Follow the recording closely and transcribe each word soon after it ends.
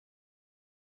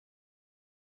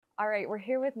All right, we're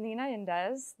here with Nina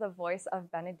Yndis, the voice of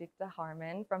Benedikta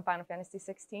Harman from Final Fantasy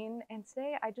XVI. And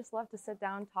today I just love to sit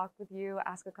down, talk with you,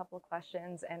 ask a couple of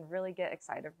questions, and really get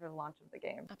excited for the launch of the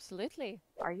game. Absolutely.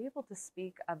 Are you able to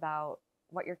speak about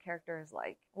what your character is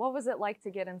like? What was it like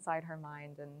to get inside her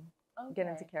mind and get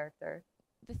into character?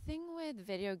 The thing with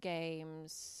video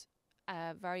games,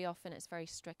 very often it's very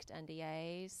strict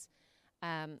NDAs,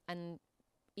 and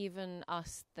even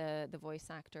us, the voice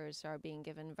actors, are being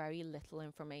given very little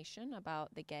information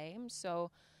about the game. So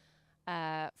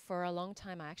for a long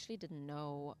time, I actually didn't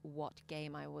know what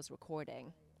game I was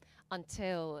recording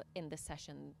until in the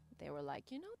session they were like,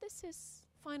 this is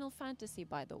Final Fantasy,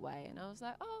 by the way. And I was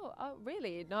like, oh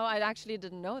really? No, I actually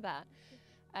didn't know that.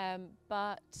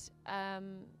 But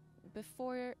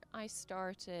before I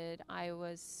started, I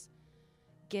was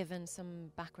given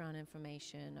some background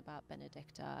information about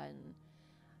Benedikta, and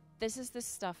this is the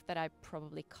stuff that I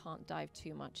probably can't dive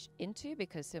too much into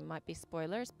because it might be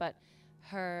spoilers, but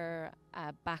her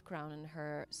background and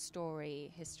her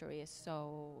history is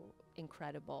so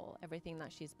incredible, everything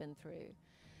that she's been through.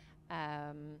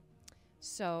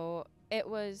 So it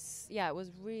was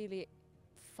really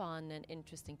fun and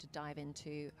interesting to dive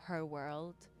into her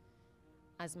world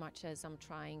as much as I'm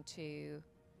trying to,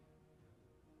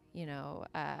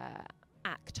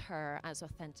 act her as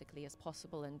authentically as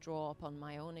possible and draw upon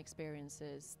my own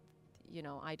experiences.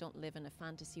 I don't live in a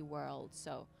fantasy world,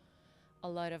 so a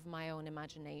lot of my own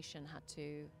imagination had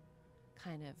to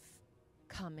kind of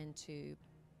come into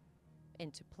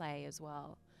play as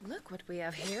well. Look what we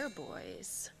have here,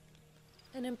 boys.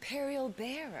 An Imperial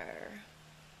bearer.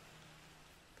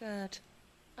 Good.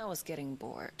 I was getting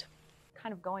bored.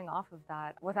 Kind of going off of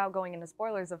that, without going into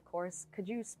spoilers, of course, could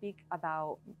you speak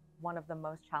about one of the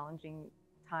most challenging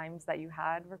times that you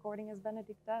had recording as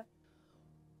Benedikta?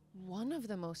 One of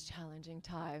the most challenging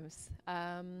times.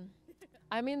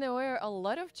 I mean, there were a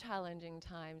lot of challenging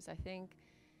times. I think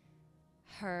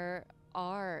her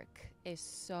arc is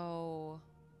so...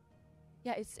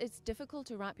 Yeah, it's difficult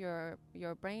to wrap your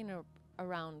brain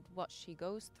around what she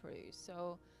goes through.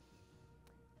 So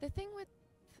the thing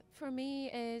for me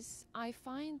is I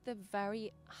find the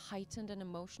very heightened and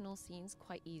emotional scenes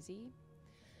quite easy,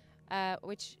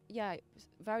 which,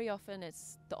 very often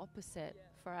it's the opposite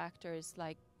for actors.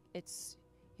 Like, it's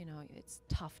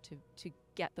tough to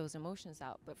get those emotions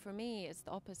out. But for me, it's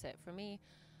the opposite. For me,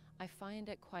 I find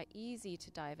it quite easy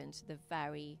to dive into the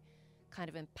very kind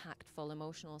of impactful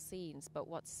emotional scenes. But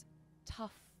what's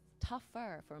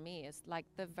tougher for me is like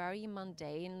the very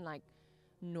mundane, like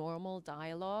normal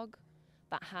dialogue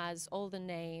that has all the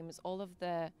names, all of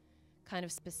the kind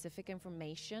of specific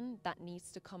information that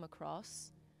needs to come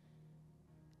across.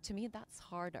 To me, that's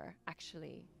harder,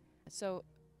 actually. So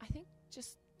I think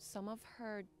just some of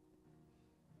her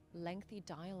lengthy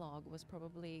dialogue was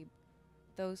probably,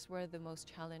 those were the most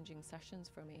challenging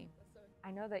sessions for me. I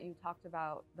know that you talked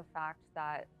about the fact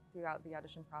that throughout the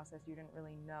audition process, you didn't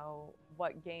really know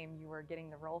what game you were getting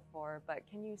the role for, but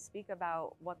can you speak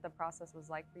about what the process was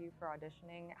like for you for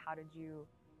auditioning? How did you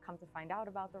come to find out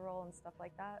about the role and stuff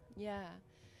like that? Yeah.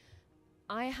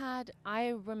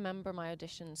 I remember my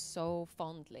audition so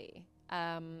fondly.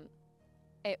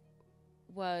 It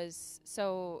was,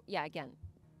 again,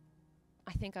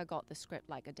 I think I got the script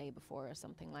like a day before or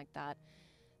something like that.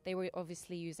 They were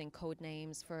obviously using code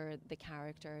names for the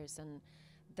characters, and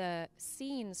the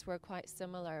scenes were quite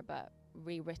similar but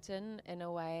rewritten in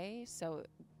a way. So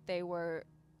you were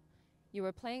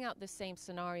playing out the same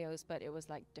scenarios, but it was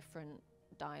like different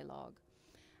dialogue.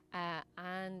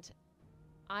 And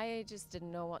I just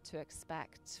didn't know what to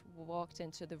expect. Walked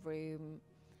into the room,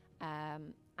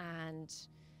 and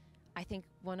I think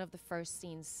one of the first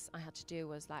scenes I had to do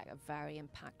was like a very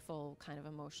impactful kind of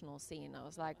emotional scene. I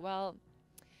was like, well,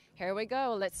 here we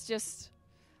go. Let's just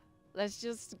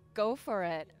go for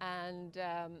it. And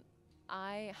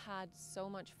I had so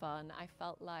much fun. I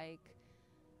felt like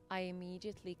I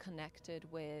immediately connected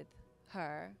with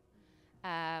her.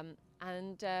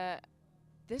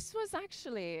 This was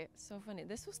actually so funny.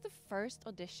 This was the first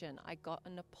audition I got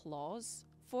an applause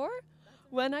for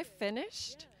when I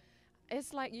finished. Yeah.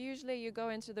 It's like usually you go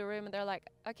into the room and they're like,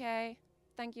 okay,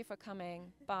 thank you for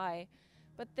coming, bye.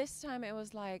 But this time it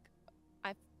was like,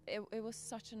 it was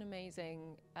such an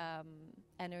amazing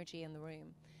energy in the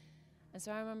room. And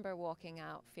so I remember walking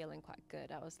out feeling quite good.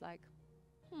 I was like,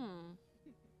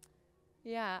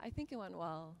 yeah, I think it went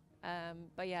well.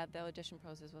 But yeah, the audition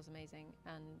process was amazing,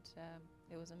 and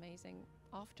it was amazing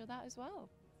after that as well.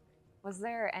 Was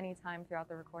there any time throughout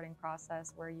the recording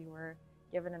process where you were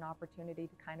given an opportunity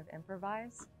to kind of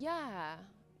improvise? Yeah,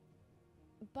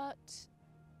 but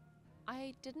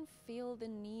I didn't feel the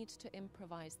need to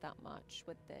improvise that much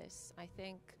with this. I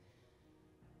think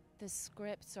the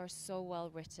scripts are so well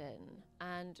written,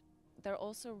 and they're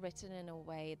also written in a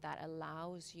way that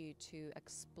allows you to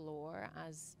explore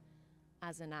as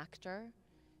an actor.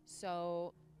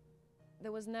 So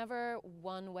there was never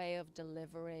one way of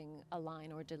delivering a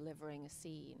line or delivering a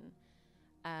scene.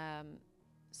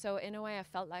 So in a way, I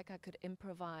felt like I could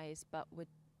improvise, but with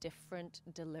different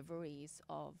deliveries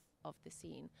of the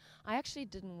scene. I actually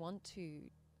didn't want to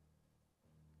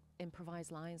improvise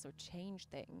lines or change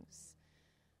things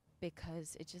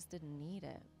because it just didn't need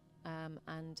it.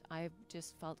 And I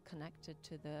just felt connected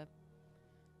to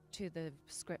the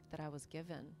script that I was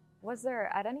given. Was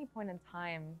there at any point in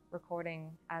time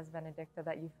recording as Benedikta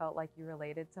that you felt like you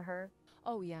related to her?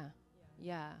 Oh yeah,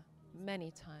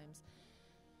 many times.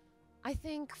 I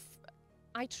think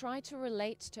I try to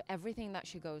relate to everything that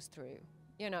she goes through.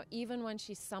 You know, even when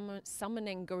she's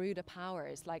summoning Garuda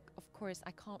powers, like, of course,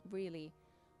 I can't really,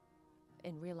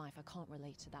 in real life, I can't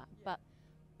relate to that. Yeah.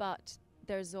 But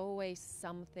there's always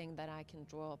something that I can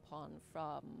draw upon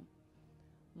from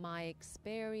my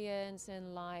experience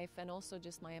in life and also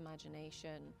just my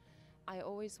imagination. I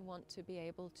always want to be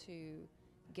able to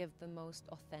give the most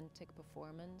authentic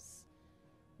performance.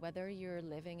 Whether you're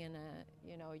living in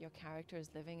your character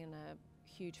is living in a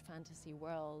huge fantasy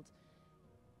world,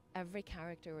 every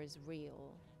character is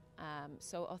real.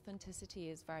 So authenticity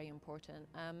is very important.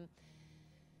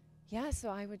 So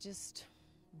I would just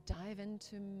dive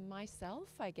into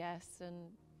myself, I guess, and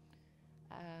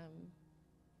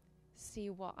see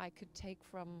what I could take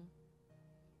from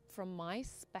my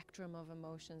spectrum of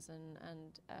emotions and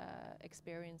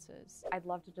experiences. I'd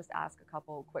love to just ask a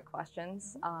couple quick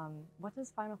questions. What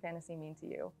does Final Fantasy mean to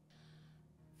you?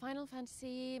 Final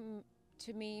Fantasy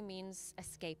to me means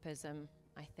escapism.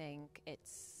 I think it's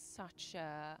such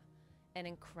an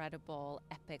incredible,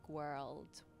 epic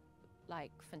world,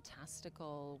 like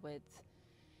fantastical, with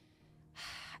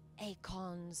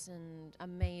icons and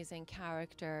amazing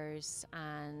characters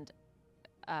and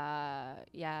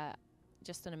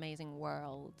just an amazing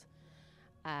world.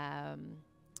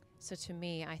 So to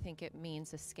me, I think it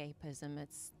means escapism.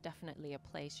 It's definitely a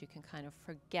place you can kind of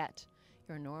forget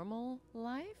your normal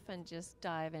life and just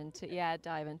dive into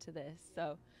this.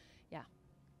 So, yeah.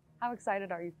 How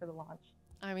excited are you for the launch?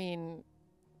 I mean,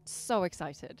 so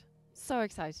excited. So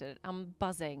excited. I'm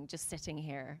buzzing just sitting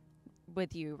here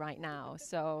with you right now.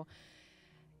 So,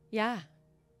 yeah,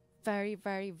 very,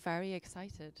 very, very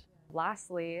excited.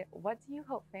 Lastly, what do you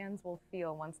hope fans will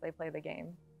feel once they play the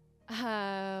game?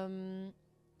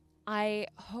 I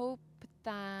hope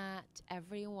that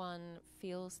everyone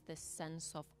feels this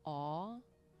sense of awe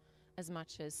as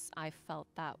much as I felt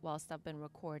that whilst I've been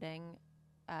recording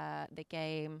the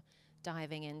game,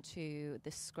 diving into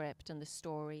the script and the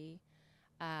story.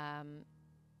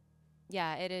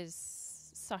 It is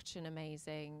such an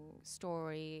amazing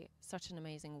story, such an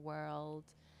amazing world.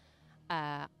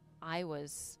 I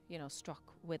was, struck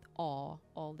with awe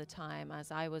all the time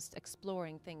as I was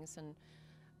exploring things and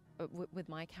with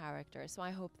my character. So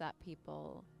I hope that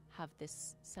people have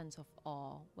this sense of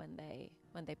awe when they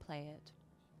play it.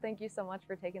 Thank you so much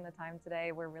for taking the time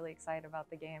today. We're really excited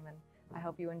about the game, and I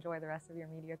hope you enjoy the rest of your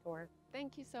media tour.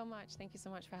 Thank you so much. Thank you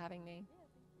so much for having me.